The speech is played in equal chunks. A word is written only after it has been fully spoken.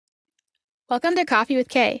Welcome to Coffee with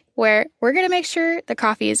Kay, where we're going to make sure the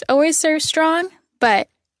coffee is always served strong, but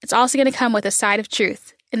it's also going to come with a side of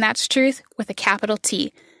truth, and that's truth with a capital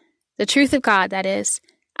T. The truth of God, that is.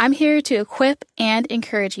 I'm here to equip and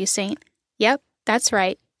encourage you, Saint. Yep, that's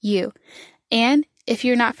right, you. And if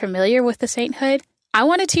you're not familiar with the sainthood, I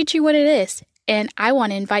want to teach you what it is, and I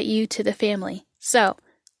want to invite you to the family. So,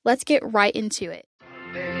 let's get right into it.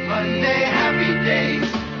 Monday, happy days.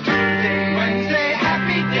 Tuesday, Wednesday,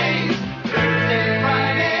 happy days. Thursday,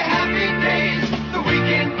 Friday, happy days. The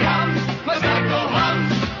weekend comes, my cycle hums,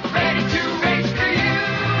 ready to race to you.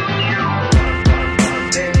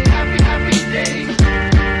 Monday, happy days.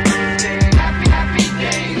 Tuesday, happy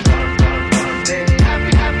days. Monday,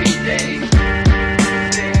 happy days.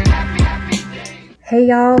 Tuesday, happy days. Hey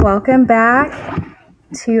y'all, welcome back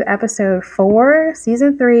to episode 4,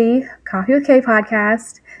 season 3, Coffee with Kay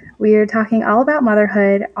podcast. We're talking all about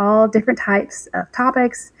motherhood, all different types of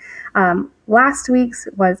topics. Last week's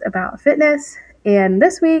was about fitness, and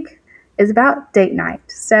this week is about date night.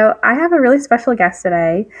 So I have a really special guest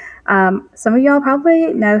today. Some of y'all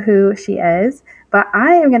probably know who she is, but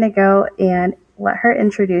I am going to go and let her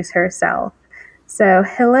introduce herself. So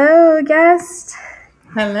hello, guest.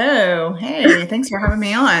 Hello. Hey, thanks for having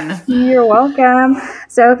me on. You're welcome.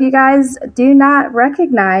 So if you guys do not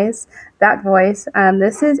recognize that voice,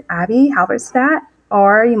 this is Abby Halberstadt,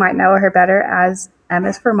 or you might know her better as M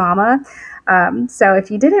is for Mama. So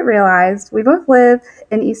if you didn't realize, we both live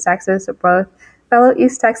in East Texas. We're both fellow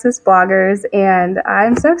East Texas bloggers, and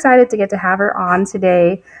I'm so excited to get to have her on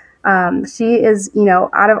today. She is,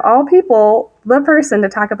 out of all people, the person to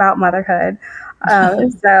talk about motherhood.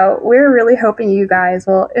 So we're really hoping you guys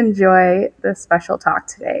will enjoy this special talk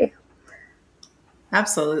today.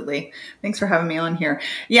 Absolutely. Thanks for having me on here.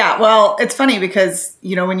 Yeah, well, it's funny because,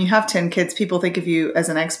 when you have 10 kids, people think of you as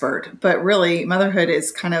an expert, but really motherhood is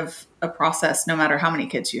kind of a process no matter how many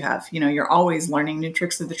kids you have. You're always learning new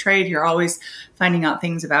tricks of the trade. You're always finding out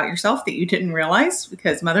things about yourself that you didn't realize,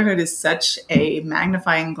 because motherhood is such a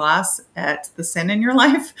magnifying glass at the sin in your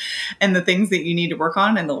life and the things that you need to work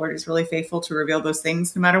on. And the Lord is really faithful to reveal those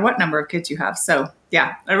things no matter what number of kids you have. So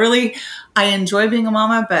yeah, I enjoy being a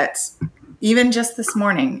mama, but even just this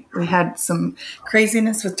morning, we had some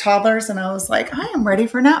craziness with toddlers, and I was like, I am ready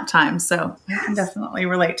for nap time. So I can definitely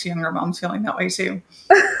relate to younger moms feeling that way too.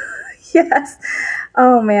 Yes.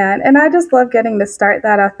 Oh, man. And I just love getting to start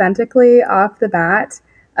that authentically off the bat.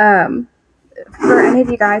 For any of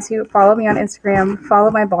you guys who follow me on Instagram, follow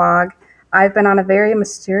my blog, I've been on a very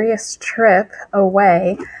mysterious trip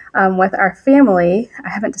away with our family. I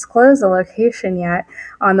haven't disclosed the location yet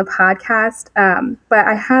on the podcast, but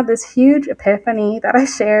I had this huge epiphany that I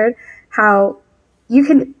shared, how you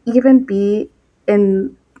can even be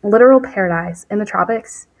in literal paradise in the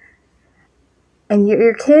tropics, and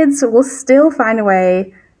your kids will still find a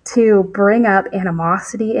way to bring up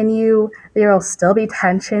animosity in you. There will still be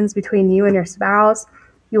tensions between you and your spouse.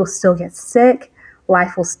 You will still get sick.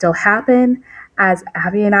 Life will still happen. As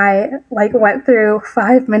Abby and I went through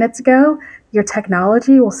 5 minutes ago, your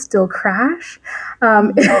technology will still crash.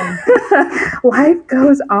 Life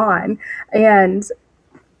goes on. And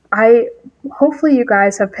hopefully you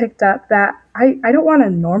guys have picked up that I don't want to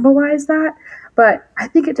normalize that, but I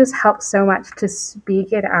think it just helps so much to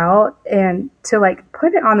speak it out and to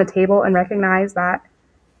put it on the table and recognize that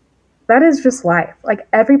is just life.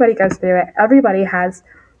 Everybody goes through it. Everybody has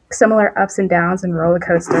similar ups and downs and roller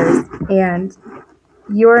coasters, and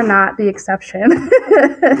you're not the exception.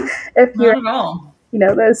 If you're, Not at all.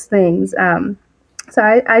 Those things. So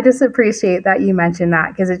I just appreciate that you mentioned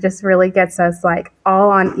that, because it just really gets us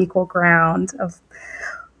all on equal ground of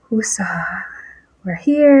woosah. We're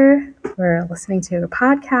here, we're listening to a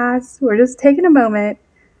podcast, we're just taking a moment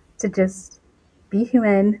to just be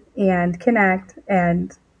human and connect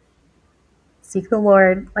and seek the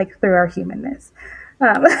Lord through our humanness.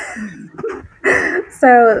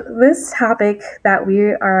 So this topic that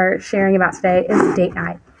we are sharing about today is date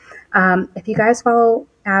night. If you guys follow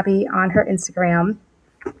Abby on her Instagram,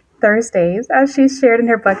 Thursdays, as she's shared in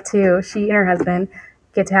her book too, she and her husband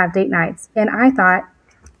get to have date nights. And I thought,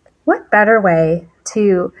 what better way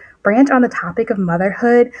to branch on the topic of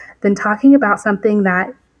motherhood than talking about something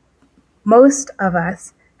that most of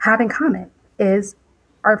us have in common, is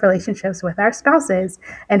our relationships with our spouses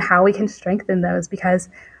and how we can strengthen those, because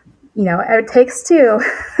it takes two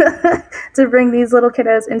to bring these little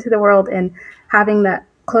kiddos into the world, and having that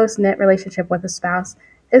close-knit relationship with a spouse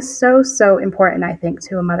is so important, I think,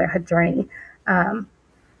 to a motherhood journey.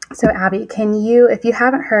 So Abby, can you, if you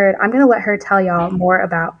haven't heard, I'm going to let her tell y'all more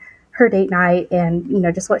about her date night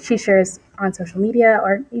and just what she shares on social media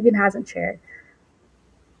or even hasn't shared.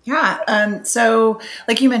 Yeah. So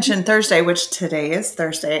like you mentioned Thursday, which today is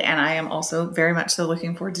Thursday, and I am also very much so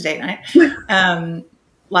looking forward to date night.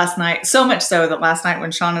 Last night, so much so that last night when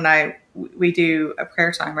Sean and I, we do a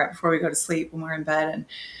prayer time right before we go to sleep when we're in bed.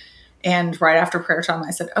 And right after prayer time,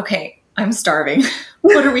 I said, okay, I'm starving.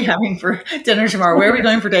 What are we having for dinner tomorrow? Where are we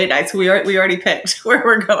going for date night? So we already picked where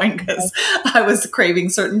we're going because I was craving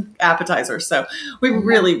certain appetizers. So we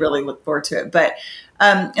really, really look forward to it. But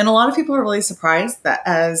and a lot of people are really surprised that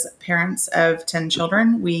as parents of 10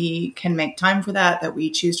 children, we can make time for that we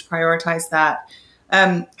choose to prioritize that.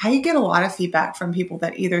 I get a lot of feedback from people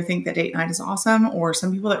that either think that date night is awesome or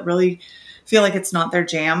some people that really feel like it's not their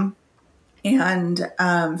jam and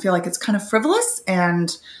feel like it's kind of frivolous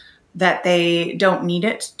and that they don't need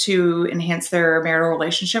it to enhance their marital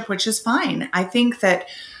relationship, which is fine. I think that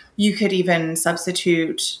you could even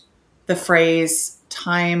substitute the phrase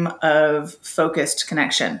time of focused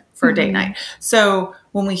connection for a date night. So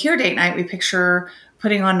when we hear date night, we picture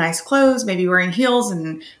putting on nice clothes, maybe wearing heels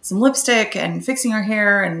and some lipstick and fixing our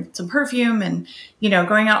hair and some perfume and,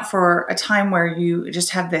 going out for a time where you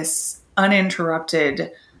just have this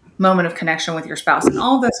uninterrupted moment of connection with your spouse. And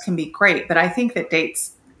all of this can be great, but I think that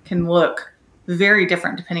dates can look very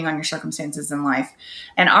different depending on your circumstances in life.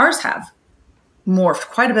 And ours have morphed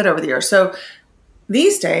quite a bit over the years. So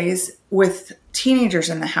these days, with teenagers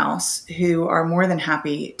in the house who are more than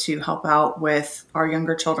happy to help out with our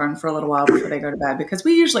younger children for a little while before they go to bed, because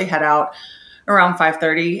we usually head out around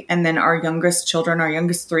 5:30, and then our youngest children, our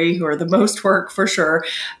youngest three, who are the most work for sure,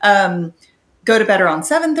 go to bed around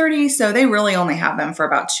 7:30. So they really only have them for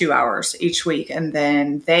about 2 hours each week. And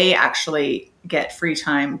then they actually get free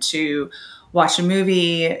time to watch a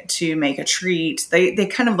movie, to make a treat. They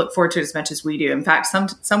kind of look forward to it as much as we do. In fact,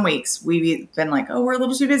 some weeks we've been like, oh, we're a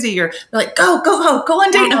little too busy. Or they're like, go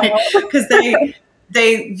on date night. Because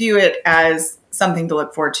they view it as something to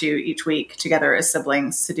look forward to each week together as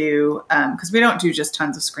siblings to do. Because we don't do just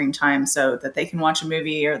tons of screen time so that they can watch a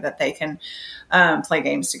movie or that they can play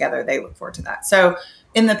games together. They look forward to that. So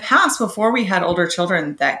in the past, before we had older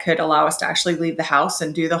children that could allow us to actually leave the house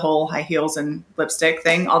and do the whole high heels and lipstick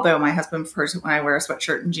thing, although my husband prefers it when I wear a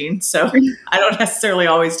sweatshirt and jeans, so I don't necessarily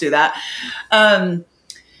always do that.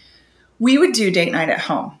 We would do date night at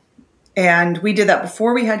home. And we did that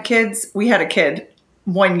before we had kids. We had a kid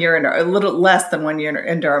 1 year into a little less than 1 year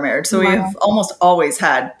into our marriage. So we've almost always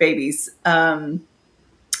had babies throughout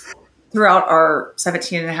our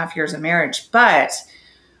 17 and a half years of marriage. But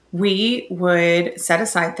we would set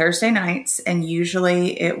aside Thursday nights, and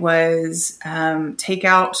usually it was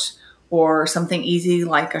takeout or something easy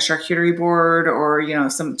like a charcuterie board or,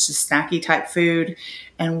 some just snacky type food.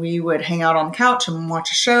 And we would hang out on the couch and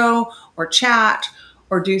watch a show or chat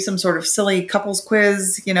or do some sort of silly couples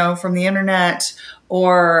quiz, from the internet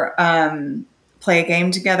or play a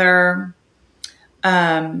game together,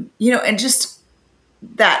 and just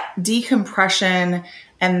that decompression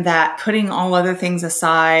and that putting all other things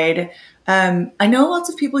aside. I know lots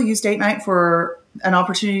of people use date night for an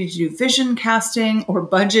opportunity to do vision casting or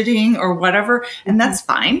budgeting or whatever, and that's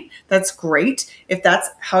fine. That's great. If that's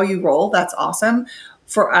how you roll, that's awesome.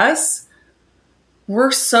 For us,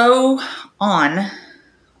 we're so on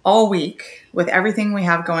all week with everything we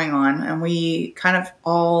have going on, and we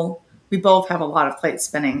both have a lot of plates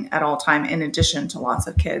spinning at all time in addition to lots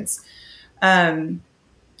of kids.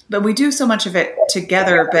 But we do so much of it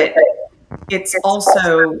together, but it's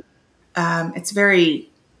also, it's very,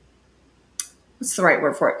 what's the right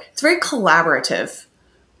word for it? It's very collaborative,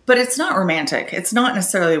 but it's not romantic. It's not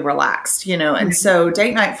necessarily relaxed, And so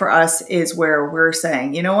date night for us is where we're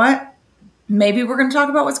saying, you know what? Maybe we're going to talk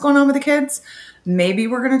about what's going on with the kids. Maybe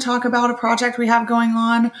we're going to talk about a project we have going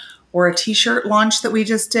on or a t-shirt launch that we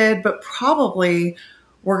just did, but probably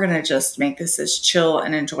we're going to just make this as chill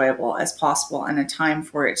and enjoyable as possible and a time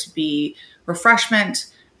for it to be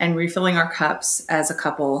refreshment and refilling our cups as a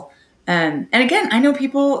couple. And again, I know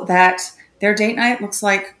people that their date night looks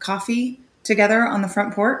like coffee together on the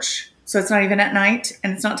front porch. So it's not even at night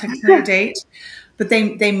and it's not technically a date, but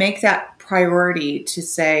they make that priority to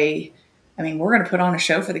say, we're going to put on a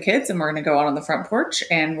show for the kids and we're going to go out on the front porch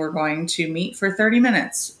and we're going to meet for 30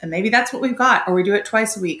 minutes. And maybe that's what we've got, or we do it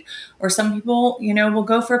twice a week. Or some people, will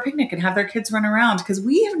go for a picnic and have their kids run around, because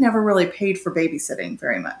we have never really paid for babysitting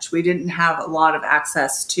very much. We didn't have a lot of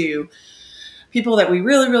access to people that we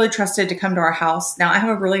really, really trusted to come to our house. Now I have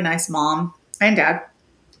a really nice mom and dad,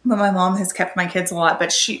 but my mom has kept my kids a lot,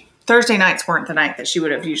 but Thursday nights weren't the night that she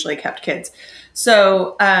would have usually kept kids.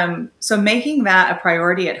 So making that a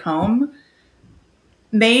priority at home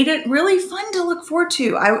made it really fun to look forward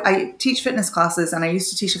to. I teach fitness classes, and I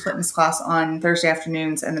used to teach a fitness class on Thursday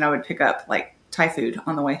afternoons, and then I would pick up like Thai food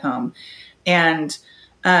on the way home. And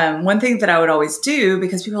one thing that I would always do,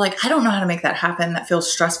 because people are like, I don't know how to make that happen. That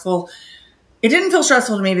feels stressful. It didn't feel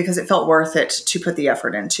stressful to me because it felt worth it to put the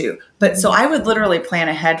effort into. But so I would literally plan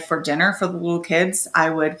ahead for dinner for the little kids. I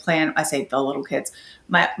say the little kids,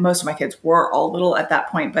 most of my kids were all little at that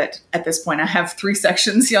point. But at this point I have 3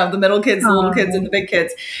 sections, the middle kids, the little kids, and the big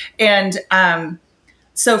kids. And,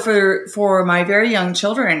 so for my very young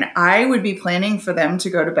children, I would be planning for them to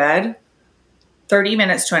go to bed 30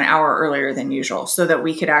 minutes to an hour earlier than usual so that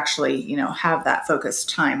we could actually, have that focused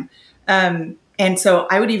time. And so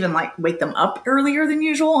I would even wake them up earlier than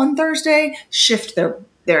usual on Thursday, shift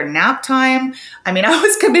their nap time. I mean, I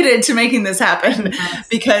was committed to making this happen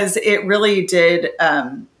because it really did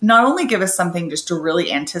not only give us something just to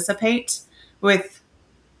really anticipate with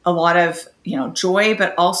a lot of, joy,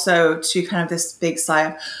 but also to kind of this big sigh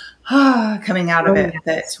of coming out of it,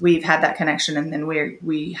 that we've had that connection. And then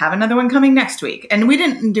we have another one coming next week. And we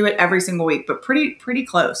didn't do it every single week, but pretty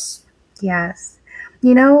close. Yes.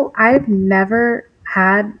 I've never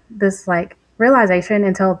had this realization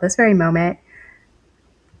until this very moment,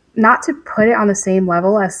 not to put it on the same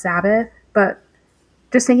level as Sabbath, but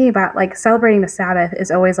just thinking about celebrating the Sabbath is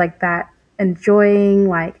always that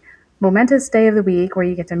enjoying momentous day of the week where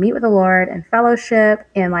you get to meet with the Lord and fellowship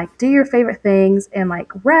and do your favorite things and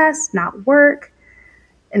rest, not work,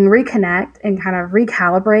 and reconnect and kind of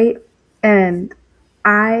recalibrate. And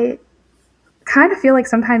I kind of feel like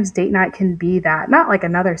sometimes date night can be that, not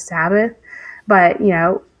another Sabbath, but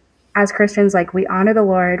as Christians, we honor the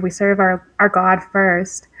Lord, we serve our God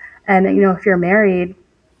first. And if you're married,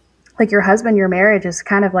 your husband, your marriage is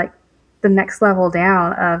kind of the next level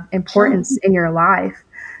down of importance in your life.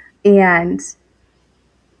 And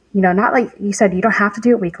not like you said, you don't have to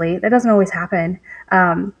do it weekly. That doesn't always happen.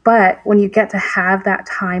 But when you get to have that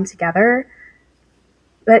time together,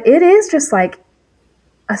 that it is just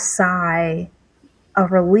a sigh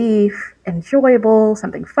of relief, enjoyable,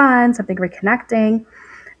 something fun, something reconnecting.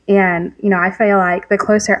 And, I feel like the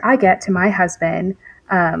closer I get to my husband,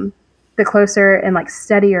 the closer and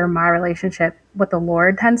steadier my relationship with the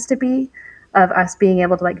Lord tends to be, of us being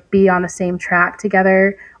able to be on the same track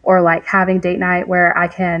together, or having date night where I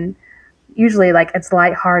can usually it's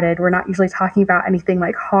lighthearted. We're not usually talking about anything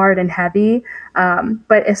hard and heavy.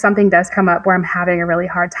 But if something does come up where I'm having a really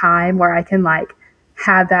hard time, where I can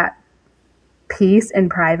have that peace and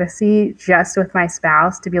privacy just with my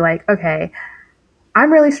spouse to be okay,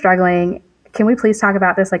 I'm really struggling. Can we please talk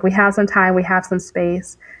about this? We have some time, we have some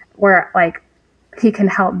space where he can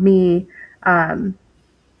help me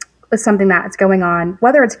with something that's going on,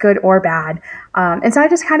 whether it's good or bad. And so I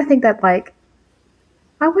just kind of think that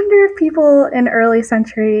I wonder if people in early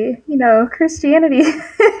century, Christianity,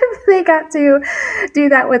 they got to do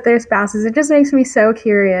that with their spouses. It just makes me so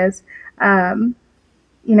curious. That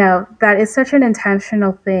is such an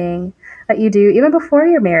intentional thing that you do even before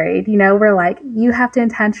you're married, where you have to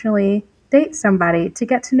intentionally date somebody to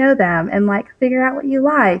get to know them and figure out what you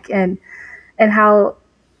like, and how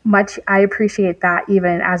much I appreciate that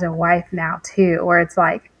even as a wife now too, where it's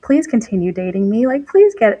please continue dating me,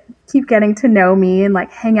 please keep getting to know me and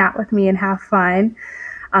hang out with me and have fun.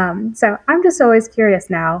 So I'm just always curious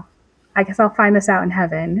now. I guess I'll find this out in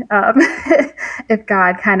heaven. If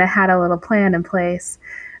God kind of had a little plan in place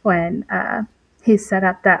when he set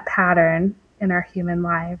up that pattern in our human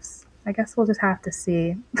lives. I guess we'll just have to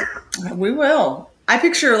see. We will. I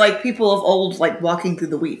picture people of old walking through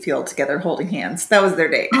the wheat field together holding hands. That was their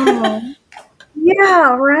date. Oh,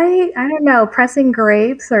 yeah, right? I don't know, pressing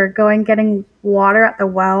grapes or getting water at the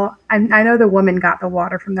well. I know the woman got the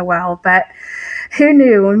water from the well, but who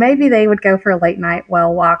knew? Maybe they would go for late night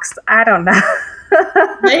well walks. I don't know.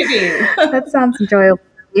 Maybe. That sounds enjoyable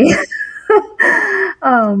to me.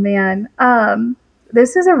 Oh, man.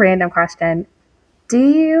 This is a random question. Do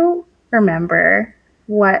you remember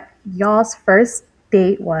what y'all's first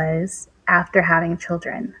date was after having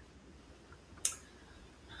children?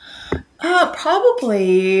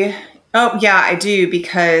 Probably. Oh, yeah, I do,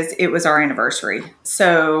 because it was our anniversary.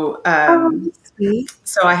 So, Sweet.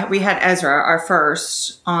 we had Ezra, our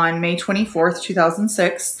first, on May 24th,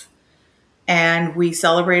 2006. And we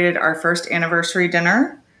celebrated our first anniversary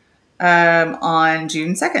dinner on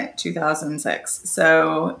June 2nd, 2006.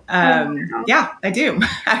 So, yeah, I do.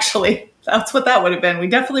 Actually, that's what that would have been. We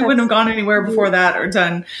definitely wouldn't have gone anywhere before that or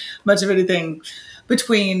done much of anything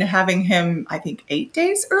between having him, I think, 8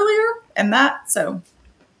 days earlier and that. So.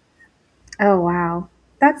 Oh, wow.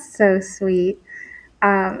 That's so sweet.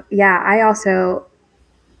 Yeah, I also,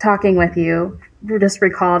 talking with you, just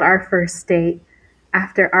recalled our first date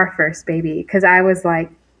after our first baby, because I was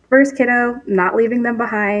first kiddo, not leaving them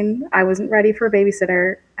behind. I wasn't ready for a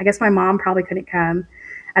babysitter. I guess my mom probably couldn't come.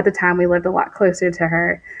 At the time, we lived a lot closer to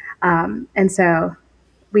her. And so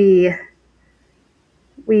we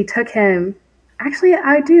took him. Actually,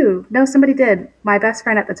 I do. No, somebody did. My best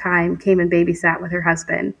friend at the time came and babysat with her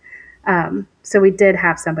husband. So we did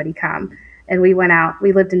have somebody come. And we went out.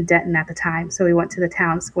 We lived in Denton at the time. So we went to the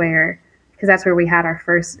town square because that's where we had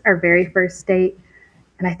our very first date.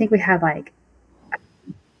 And I think we had like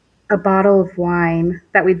a bottle of wine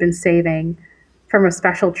that we'd been saving from a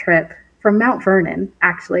special trip from Mount Vernon,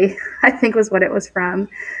 actually, I think was what it was from.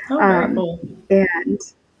 Oh, very cool. And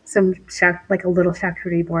some like a little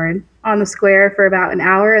charcuterie board on the square for about an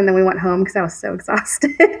hour. And then we went home because I was so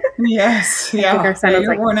exhausted. Yes. I think our son was you're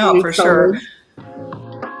like worn 2 out for weeks sure.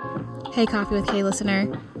 old. Hey, Coffee with Kay listener.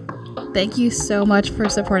 Thank you so much for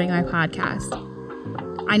supporting my podcast.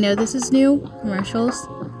 I know this is new, commercials,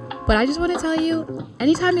 but I just want to tell you,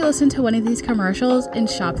 anytime you listen to one of these commercials and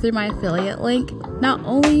shop through my affiliate link, not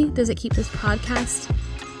only does it keep this podcast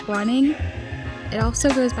running, it also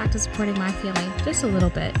goes back to supporting my family just a little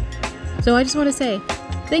bit. So I just want to say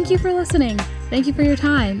thank you for listening, thank you for your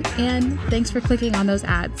time, and thanks for clicking on those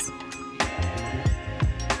ads.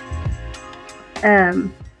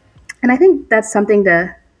 And I think that's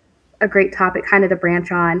a great topic kind of to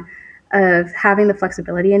branch on, of having the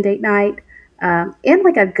flexibility in date night, and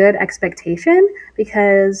like a good expectation,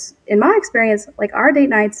 because in my experience, like our date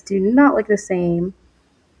nights do not look the same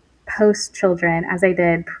post children as they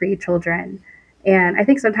did pre children. And I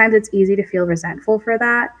think sometimes it's easy to feel resentful for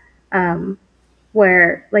that,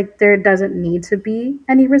 where like there doesn't need to be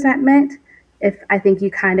any resentment if I think you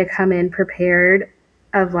kind of come in prepared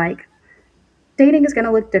of like dating is going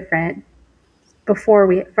to look different before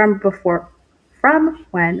we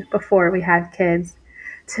had kids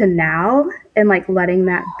to now, and like letting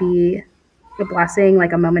that be a blessing,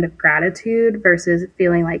 like a moment of gratitude versus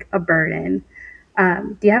feeling like a burden.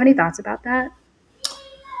 Do you have any thoughts about that?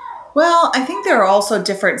 Well, I think there are also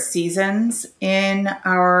different seasons in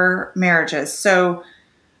our marriages. So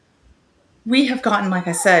we have gotten, like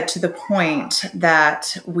I said, to the point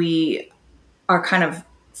that we are kind of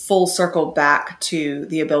full circle back to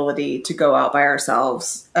the ability to go out by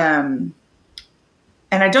ourselves. And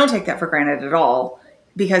I don't take that for granted at all,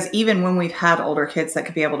 because even when we've had older kids that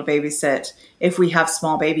could be able to babysit, if we have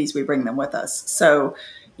small babies, we bring them with us. So,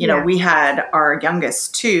 you know, we had our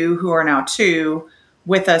youngest 2, who are now 2,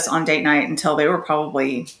 with us on date night until they were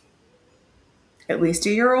probably at least a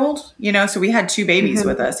year old, you know, so we had 2 babies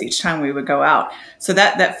with us each time we would go out. So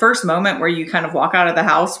that first moment where you kind of walk out of the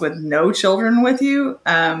house with no children with you,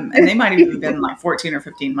 and they might have even been like 14 or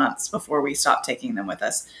 15 months before we stopped taking them with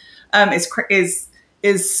us,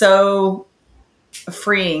 is so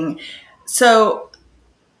freeing. So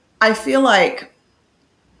I feel like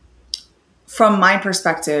from my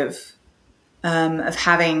perspective, of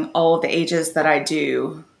having all of the ages that I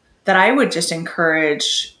do, that I would just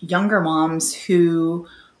encourage younger moms who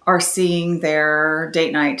are seeing their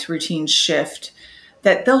date night routine shift,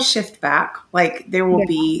 that they'll shift back. Like there will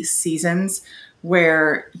be seasons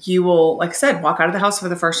where you will, like I said, walk out of the house for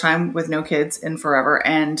the first time with no kids in forever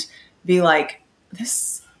and be like,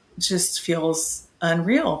 this just feels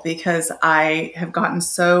unreal because I have gotten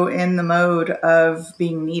so in the mode of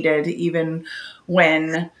being needed, even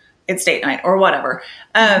when it's date night or whatever.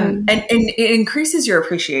 And it increases your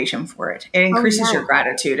appreciation for it. It increases your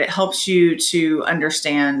gratitude. It helps you to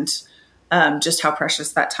understand just how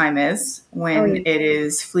precious that time is when it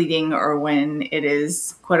is fleeting, or when it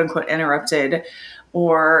is quote unquote interrupted,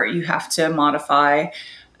 or you have to modify.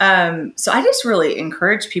 So I just really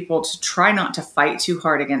encourage people to try not to fight too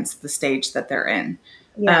hard against the stage that they're in.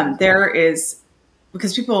 There is,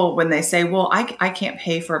 because people, when they say, well, I can't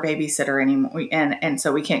pay for a babysitter anymore, and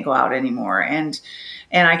so we can't go out anymore. And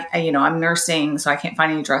I, you know, I'm nursing, so I can't find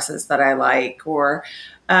any dresses that I like, or,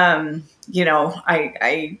 you know,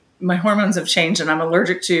 my hormones have changed and I'm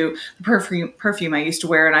allergic to the perfume I used to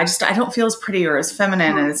wear. And I don't feel as pretty or as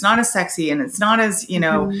feminine, and it's not as sexy, and it's not as, you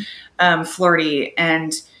know, flirty.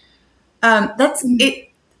 And, that's it.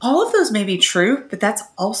 All of those may be true, but that's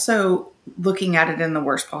also looking at it in the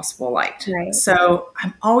worst possible light. Right. So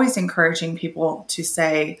I'm always encouraging people to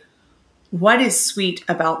say, what is sweet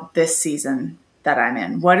about this season that I'm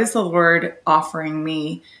in? What is the Lord offering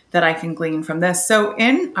me that I can glean from this? So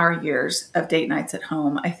in our years of date nights at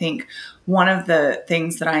home, I think one of the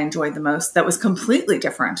things that I enjoyed the most, that was completely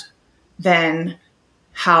different than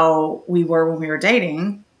how we were when we were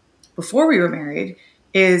dating before we were married,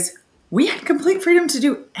 is we had complete freedom to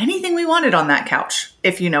do anything we wanted on that couch,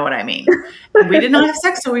 if you know what I mean. And we did not have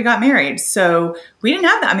sex till we got married. So we didn't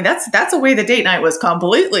have that. I mean, that's a way the date night was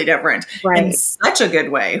completely different in Right. such a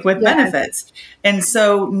good way with Yes. benefits. And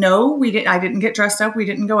so, no, I didn't get dressed up. We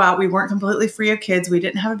didn't go out. We weren't completely free of kids. We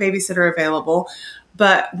didn't have a babysitter available,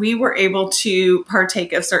 but we were able to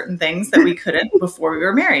partake of certain things that we couldn't before we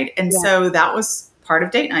were married. And Yeah. so that was part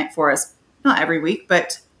of date night for us. Not every week,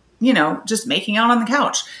 but, just making out on the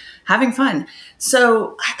couch, having fun.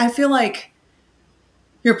 So I feel like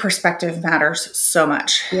your perspective matters so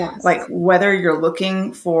much. Yes. Like whether you're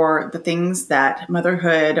looking for the things that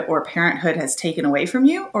motherhood or parenthood has taken away from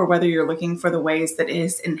you, or whether you're looking for the ways that it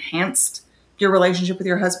has enhanced your relationship with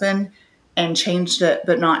your husband and changed it,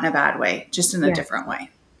 but not in a bad way, just in a Yes. different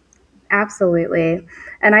way. Absolutely.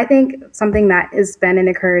 And I think something that has been an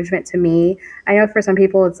encouragement to me, I know for some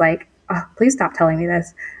people it's like, oh, please stop telling me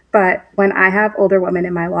this. But when I have older women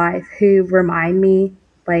in my life who remind me,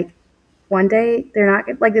 like, one day they're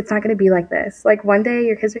not, like, it's not going to be like this. Like, one day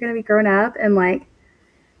your kids are going to be grown up and, like,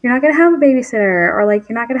 you're not going to have a babysitter, or, like,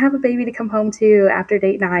 you're not going to have a baby to come home to after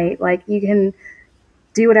date night. Like, you can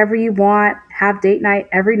do whatever you want, have date night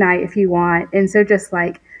every night if you want. And so just,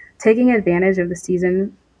 like, taking advantage of the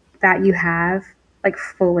season that you have, like,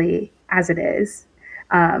 fully as it is.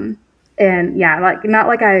 And yeah, like, not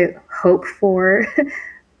like I hope for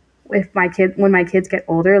when my kids get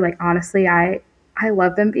older. Like, honestly, I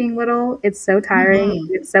love them being little. It's so tiring. Mhm.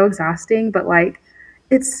 It's so exhausting, but, like,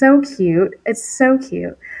 it's so cute. It's so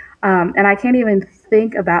cute. And I can't even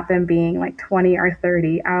think about them being like 20 or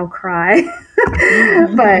 30. I'll cry.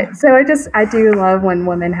 But so I do love when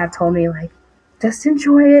women have told me, like, just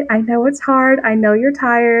enjoy it. I know it's hard. I know you're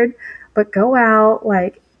tired, but go out,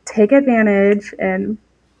 like, take advantage. And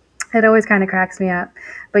it always kind of cracks me up.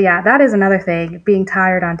 But yeah, that is another thing, being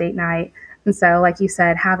tired on date night. And so, like you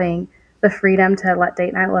said, having the freedom to let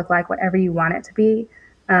date night look like whatever you want it to be,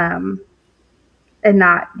 and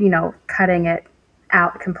not, cutting it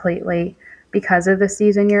out completely because of the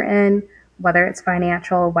season you're in, whether it's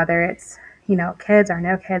financial, whether it's, kids or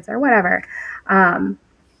no kids or whatever.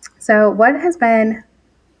 So what has been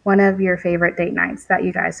one of your favorite date nights that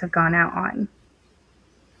you guys have gone out on?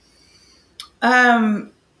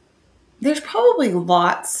 There's probably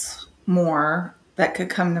lots more that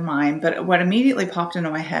could come to mind, but what immediately popped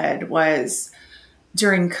into my head was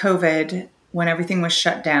during COVID when everything was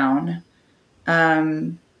shut down,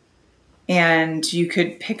 and you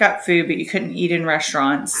could pick up food, but you couldn't eat in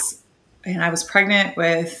restaurants. And I was pregnant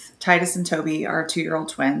with Titus and Toby, our 2-year-old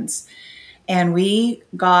twins. And we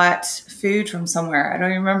got food from somewhere. I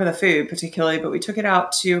don't even remember the food particularly, but we took it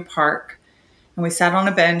out to a park and we sat on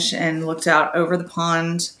a bench and looked out over the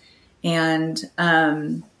pond and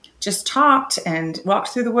just talked and walked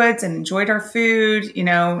through the woods and enjoyed our food,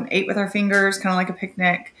 ate with our fingers, kind of like a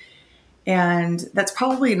picnic. And that's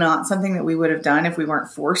probably not something that we would have done if we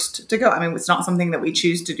weren't forced to go. I mean, it's not something that we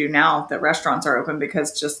choose to do now that restaurants are open,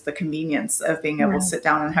 because just the convenience of being able to sit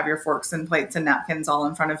down and have your forks and plates and napkins all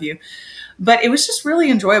in front of you. But it was just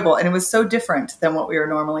really enjoyable, and it was so different than what we were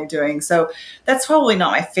normally doing. So that's probably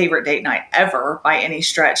not my favorite date night ever by any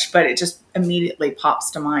stretch, but it just immediately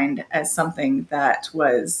pops to mind as something that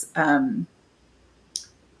was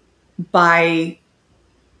by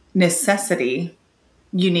necessity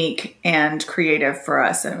unique and creative for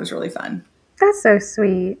us, and it was really fun. That's so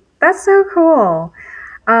sweet. That's so cool.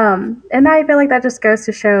 And I feel like that just goes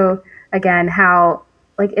to show again how,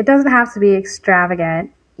 like, it doesn't have to be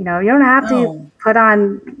extravagant. You don't have to No. put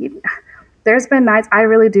on. There's been nights I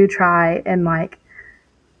really do try and, like,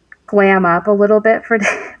 glam up a little bit for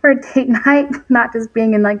for date night, not just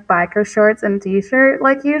being in, like, biker shorts and t-shirt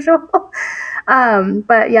like usual.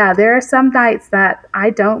 But yeah, there are some nights that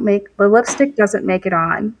the lipstick doesn't make it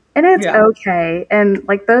on, and it's Yeah. okay. And,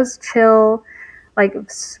 like, those chill, like,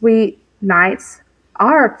 sweet nights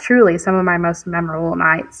are truly some of my most memorable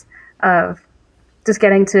nights of just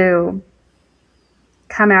getting to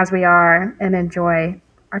come as we are and enjoy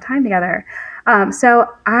our time together. So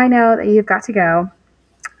I know that you've got to go.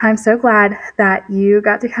 I'm so glad that you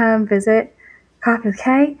got to come visit Coffee with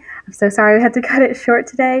Kay. I'm so sorry we had to cut it short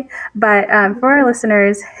today. But for our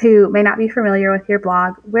listeners who may not be familiar with your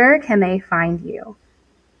blog, where can they find you?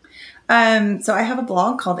 So I have a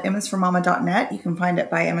blog called msformama.net. You can find it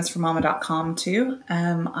by msformama.com too.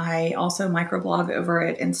 I also microblog over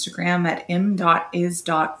at Instagram at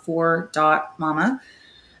m.is.for.mama.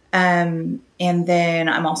 And then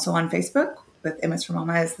I'm also on Facebook with Image for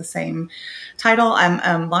Mama is the same title.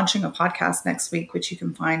 I'm launching a podcast next week, which you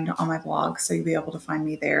can find on my blog. So you'll be able to find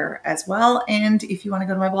me there as well. And if you want to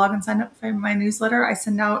go to my blog and sign up for my newsletter, I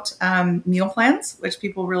send out meal plans, which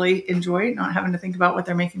people really enjoy, not having to think about what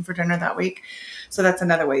they're making for dinner that week. So that's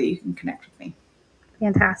another way you can connect with me.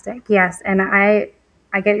 Fantastic. Yes. And I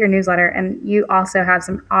get your newsletter, and you also have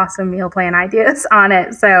some awesome meal plan ideas on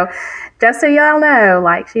it. So just so y'all know,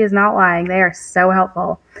 like, she is not lying. They are so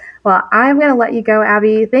helpful. Well, I'm going to let you go,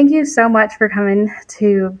 Abby. Thank you so much for coming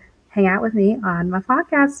to hang out with me on my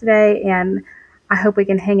podcast today. And I hope we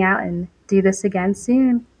can hang out and do this again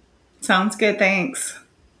soon. Sounds good. Thanks.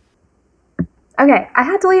 Okay. I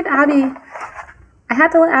had to let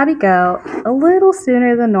Abby go a little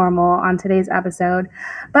sooner than normal on today's episode,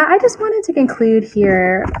 but I just wanted to conclude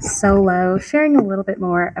here solo, sharing a little bit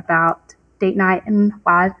more about date night and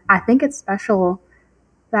why I think it's special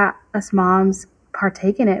that us moms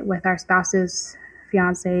partake in it with our spouses,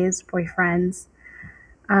 fiancés, boyfriends.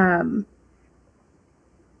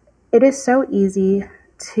 It is so easy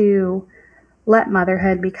to let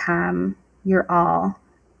motherhood become your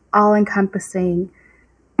all-encompassing,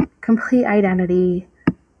 complete identity,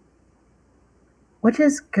 which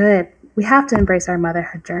is good. We have to embrace our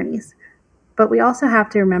motherhood journeys, but we also have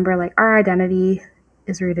to remember, like, our identity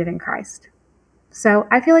is rooted in Christ. So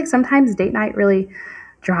I feel like sometimes date night really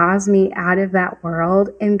draws me out of that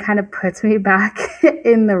world and kind of puts me back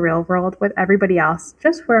in the real world with everybody else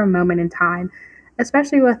just for a moment in time,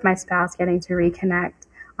 especially with my spouse, getting to reconnect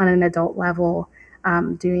on an adult level,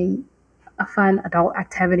 doing a fun adult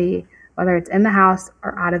activity, whether it's in the house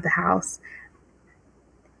or out of the house.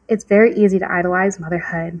 It's very easy to idolize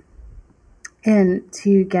motherhood and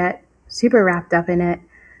to get super wrapped up in it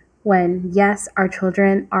when, yes, our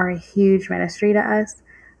children are a huge ministry to us.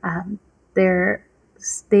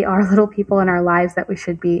 They are little people in our lives that we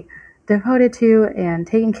should be devoted to and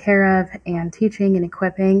taking care of and teaching and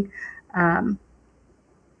equipping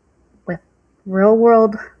with real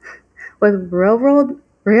world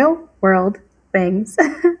things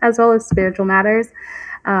as well as spiritual matters.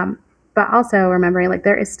 But also remembering, like,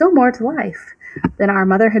 there is still more to life than our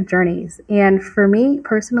motherhood journeys. And for me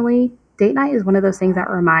personally, date night is one of those things that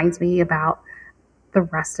reminds me about the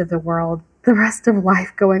rest of the world, the rest of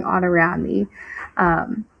life going on around me.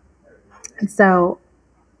 And so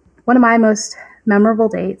one of my most memorable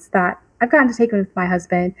dates that I've gotten to take with my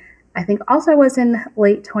husband, I think also was in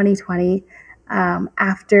late 2020,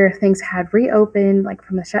 after things had reopened, like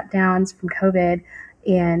from the shutdowns from COVID.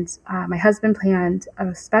 And my husband planned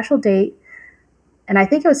a special date. And I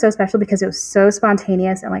think it was so special because it was so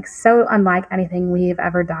spontaneous and, like, so unlike anything we've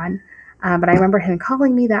ever done. But I remember him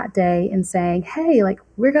calling me that day and saying, hey, like,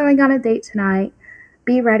 we're going on a date tonight.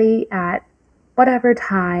 Be ready at whatever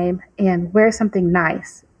time and wear something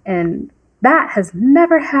nice. And that has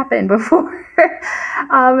never happened before.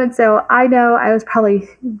 And so I know I was probably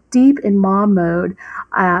deep in mom mode.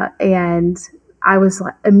 And I was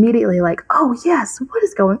immediately like, oh, yes, what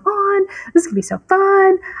is going on? This is going to be so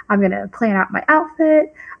fun. I'm going to plan out my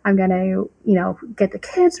outfit. I'm going to, get the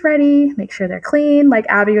kids ready, make sure they're clean. Like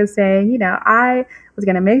Abby was saying, I was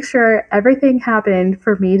going to make sure everything happened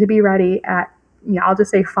for me to be ready at, I'll just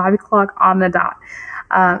say 5 o'clock on the dot.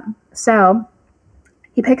 So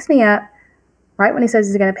he picks me up right when he says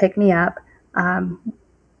he's going to pick me up.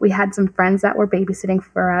 We had some friends that were babysitting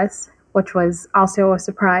for us, which was also a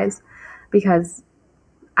surprise because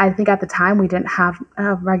I think at the time we didn't have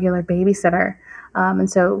a regular babysitter. And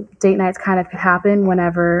so date nights kind of could happen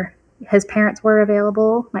whenever his parents were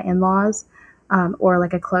available, my in-laws, or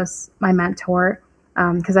like my mentor.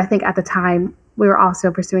 Because I think at the time we were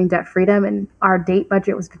also pursuing debt freedom and our date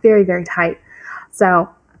budget was very, very tight. So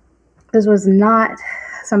this was not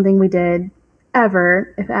something we did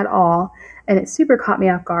ever, if at all. And it super caught me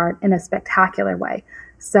off guard in a spectacular way.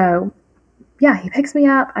 So yeah, he picks me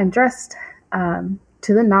up. I'm dressed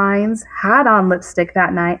to the nines, had on lipstick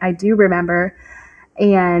that night, I do remember.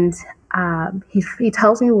 And he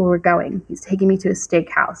tells me where we're going. He's taking me to a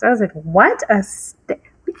steakhouse. I was like, what?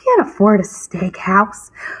 We can't afford a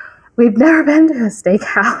steakhouse. We've never been to a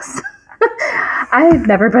steakhouse. I've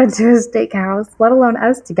never been to a steakhouse, let alone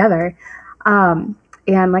us together. And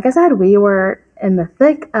like I said, we were in the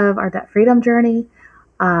thick of our debt freedom journey.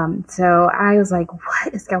 So I was like,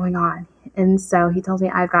 what is going on? And so he tells me,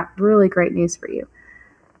 I've got really great news for you.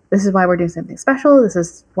 This is why we're doing something special. This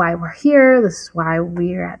is why we're here. This is why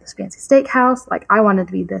we're at this fancy steakhouse. Like, I wanted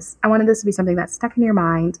this to be something that stuck in your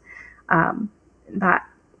mind. That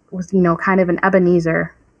was, kind of an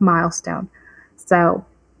Ebenezer milestone. So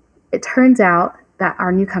it turns out that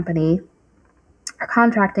our new company our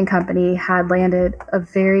contracting company had landed a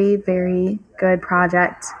very, very good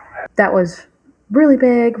project that was really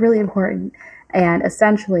big, really important, and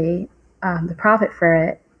essentially the profit for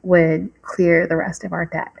it would clear the rest of our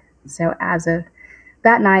debt. So as of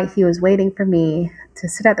that night, he was waiting for me to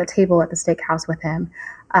sit at the table at the steakhouse with him,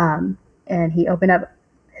 and he opened up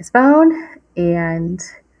his phone and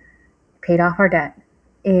paid off our debt,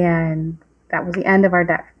 and that was the end of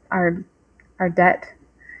our debt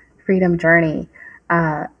freedom journey.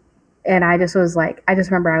 And I just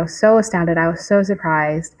remember I was so astounded. I was so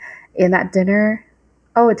surprised. In that dinner,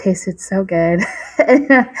 oh, it tasted so good.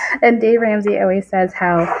 And Dave Ramsey always says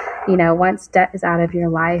how, once debt is out of your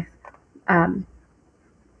life,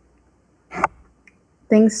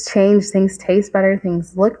 things change, things taste better,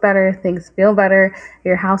 things look better, things feel better.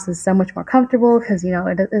 Your house is so much more comfortable because, you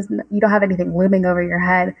don't have anything looming over your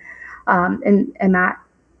head. And that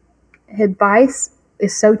advice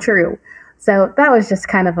is so true. So that was just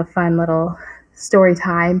kind of a fun little story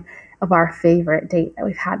time of our favorite date that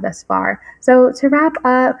we've had thus far. So to wrap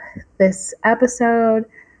up this episode,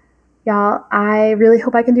 y'all, I really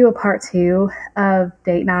hope I can do a part 2 of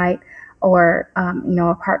date night, or,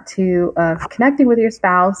 a part 2 of connecting with your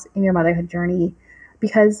spouse in your motherhood journey,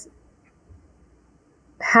 because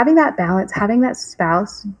having that balance, having that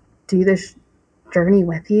spouse do this journey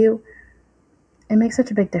with you, it makes such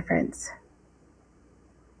a big difference.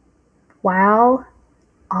 While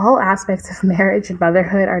all aspects of marriage and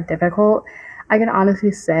motherhood are difficult, I can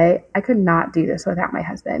honestly say I could not do this without my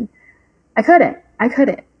husband. I couldn't.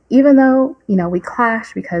 Even though, we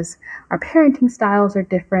clash because our parenting styles are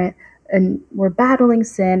different and we're battling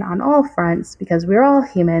sin on all fronts because we're all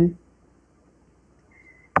human.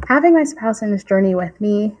 Having my spouse in this journey with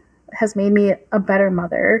me has made me a better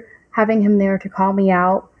mother. Having him there to call me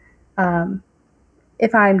out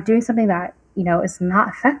if I'm doing something that, is not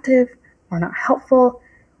effective or not helpful,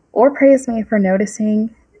 or praise me for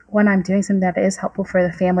noticing when I'm doing something that is helpful for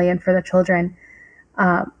the family and for the children.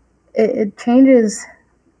 It changes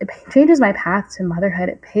my path to motherhood.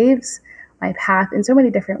 It paves my path in so many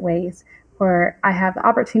different ways where I have the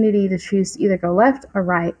opportunity to choose to either go left or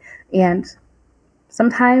right. And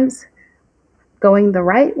sometimes going the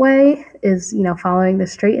right way is, following the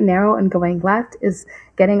straight and narrow, and going left is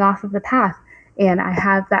getting off of the path. And I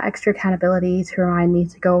have that extra accountability to remind me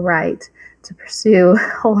to go right, to pursue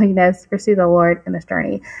holiness, pursue the Lord in this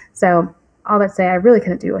journey. So all that say, I really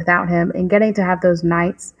couldn't do it without him, and getting to have those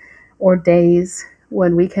nights or days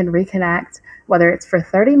when we can reconnect, whether it's for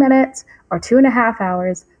 30 minutes or 2.5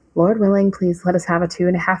 hours, Lord willing, please let us have a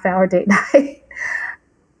 2.5 hour date night.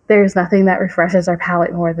 There's nothing that refreshes our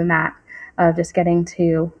palate more than that, of just getting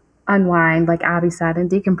to unwind, like Abby said, and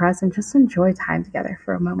decompress and just enjoy time together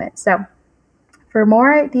for a moment. So for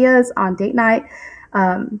more ideas on date night,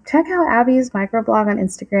 check out Abby's microblog on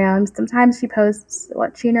Instagram. Sometimes she posts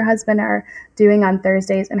what she and her husband are doing on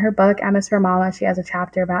Thursdays. In her book, Emma's for Mama, she has a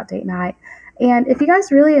chapter about date night. And if you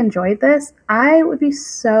guys really enjoyed this, I would be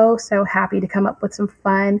so, so happy to come up with some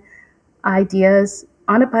fun ideas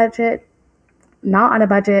on a budget, not on a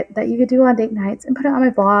budget, that you could do on date nights and put it on my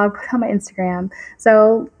blog, put it on my Instagram.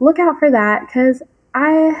 So look out for that, because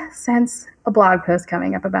I sense a blog post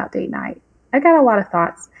coming up about date night. I got a lot of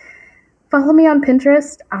thoughts. Follow me on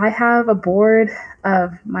Pinterest. I have a board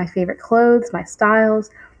of my favorite clothes, my styles,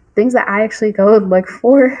 things that I actually go and look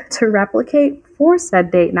for to replicate for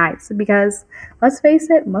said date nights. Because let's face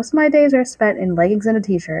it, most of my days are spent in leggings and a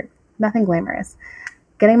t-shirt. Nothing glamorous.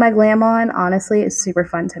 Getting my glam on, honestly, is super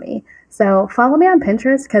fun to me. So follow me on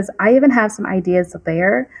Pinterest, because I even have some ideas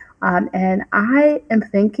there. And I am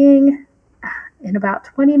thinking in about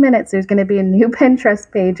 20 minutes, there's going to be a new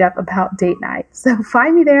Pinterest page up about date night. So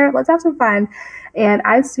find me there. Let's have some fun. And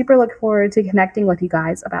I super look forward to connecting with you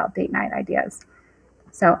guys about date night ideas.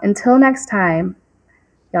 So until next time,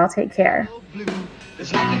 y'all take care. Blue,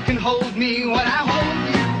 there's nothing can hold me when I hold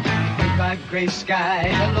you. Goodbye, gray sky,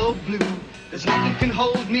 hello blue. There's nothing can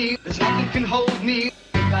hold me. There's nothing can hold me.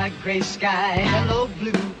 Goodbye, gray sky, hello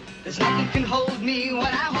blue. There's nothing can hold me when I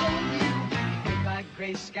hold you. Goodbye,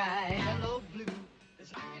 gray sky, hello blue.